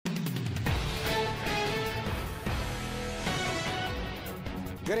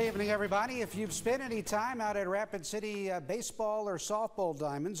Good evening, everybody. If you've spent any time out at Rapid City baseball or softball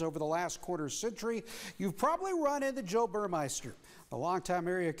diamonds over the last quarter century, you've probably run into Joe Burmeister. The longtime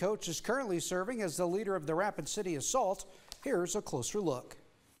area coach is currently serving as the leader of the Rapid City Assault. Here's a closer look.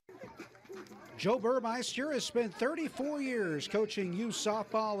 Joe Burmeister has spent 34 years coaching youth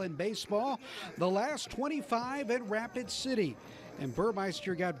softball and baseball, the last 25 at Rapid City. And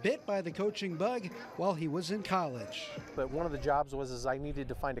Burmeister got bit by the coaching bug while he was in college. But one of the jobs was I needed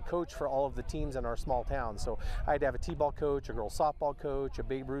to find a coach for all of the teams in our small town. So I had to have a t-ball coach, a girls softball coach, a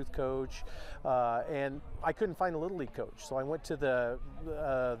Babe Ruth coach, and I couldn't find a Little League coach. So I went to the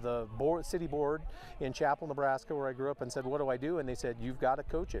city board in Chapel, Nebraska, where I grew up, and said, what do I do? And they said, you've got to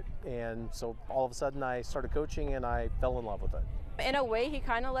coach it. And so all of a sudden I started coaching and I fell in love with it. In a way, he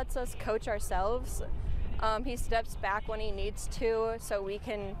kind of lets us coach ourselves. He steps back when he needs to so we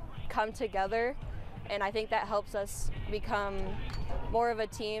can come together, and I think that helps us become more of a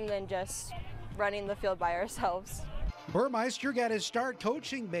team than just running the field by ourselves. Burmeister got his start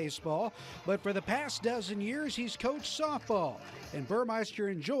coaching baseball, but for the past dozen years he's coached softball, and Burmeister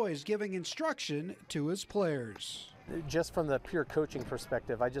enjoys giving instruction to his players. Just from the pure coaching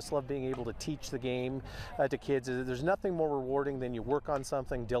perspective, I just love being able to teach the game to kids. There's nothing more rewarding than you work on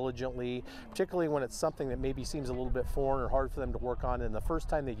something diligently, particularly when it's something that maybe seems a little bit foreign or hard for them to work on, and the first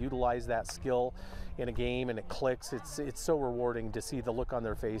time they utilize that skill in a game and it clicks, it's so rewarding to see the look on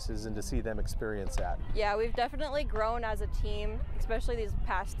their faces and to see them experience that. Yeah, we've definitely grown as a team, especially these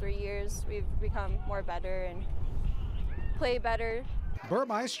past 3 years. We've become more better and play better.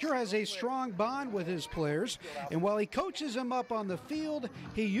 Burmeister has a strong bond with his players, and while he coaches them up on the field,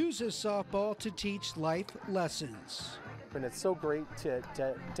 he uses softball to teach life lessons. And it's so great to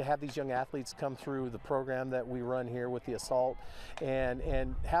have these young athletes come through the program that we run here with the Assault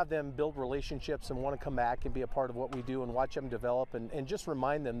and have them build relationships and want to come back and be a part of what we do and watch them develop and just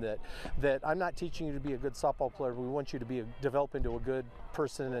remind them that I'm not teaching you to be a good softball player. We want you to develop into a good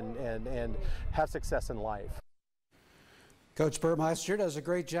person and have success in life. Coach Burmeister does a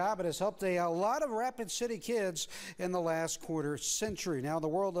great job and has helped a lot of Rapid City kids in the last quarter century. Now, in the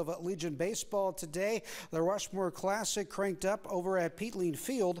world of Legion baseball today, the Rushmore Classic cranked up over at Peatline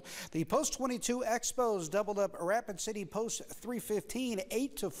Field. The Post 22 Expos doubled up Rapid City Post 315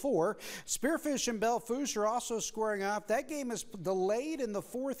 8-4. Spearfish and Belfouche are also squaring off. That game is delayed in the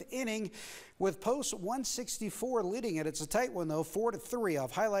fourth inning, with Post 164 leading it. It's a tight one, though, 4-3. I'll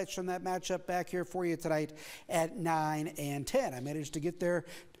have highlights from that matchup back here for you tonight at 9 and 10. I managed to get there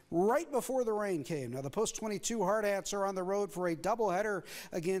right before the rain came. Now, the Post 22 Hard Hats are on the road for a doubleheader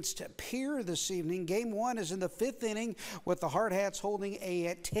against Pierre this evening. Game 1 is in the 5th inning with the Hard Hats holding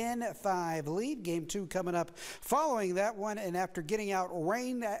a 10-5 lead. Game 2 coming up following that one, and after getting out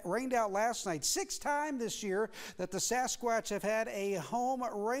rained out last night. 6th time this year that the Sasquatch have had a home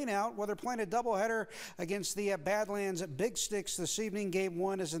rain out. Well, they're playing a doubleheader against the Badlands Big Sticks this evening. Game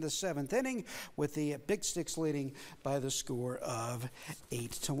 1 is in the 7th inning with the Big Sticks leading by the score of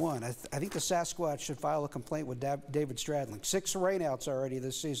 8-1. I think the Sasquatch should file a complaint with David Stradling. 6 rainouts already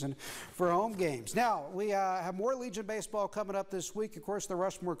this season for home games. Now, we have more Legion baseball coming up this week. Of course, the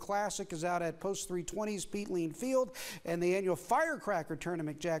Rushmore Classic is out at Post 320's Peatline Field, and the annual Firecracker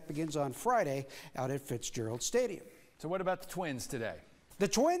Tournament, Jack, begins on Friday out at Fitzgerald Stadium. So what about the Twins today? The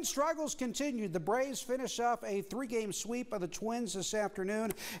Twins' struggles continued. The Braves finish off a 3-game sweep of the Twins this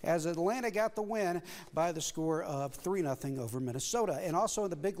afternoon as Atlanta got the win by the score of 3-0 over Minnesota. And also in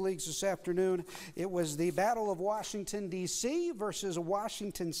the big leagues this afternoon, it was the Battle of Washington, D.C. versus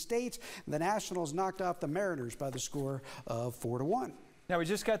Washington State. The Nationals knocked off the Mariners by the score of 4-1. Now, we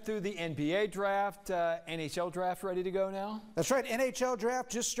just got through the NBA draft, NHL draft ready to go now? That's right. NHL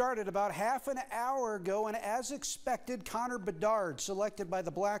draft just started about half an hour ago, and as expected, Connor Bedard selected by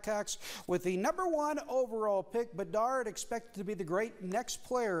the Blackhawks with the #1 overall pick. Bedard expected to be the great next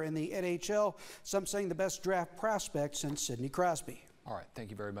player in the NHL, some saying the best draft prospect since Sidney Crosby. All right. Thank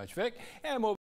you very much, Vic. And we'll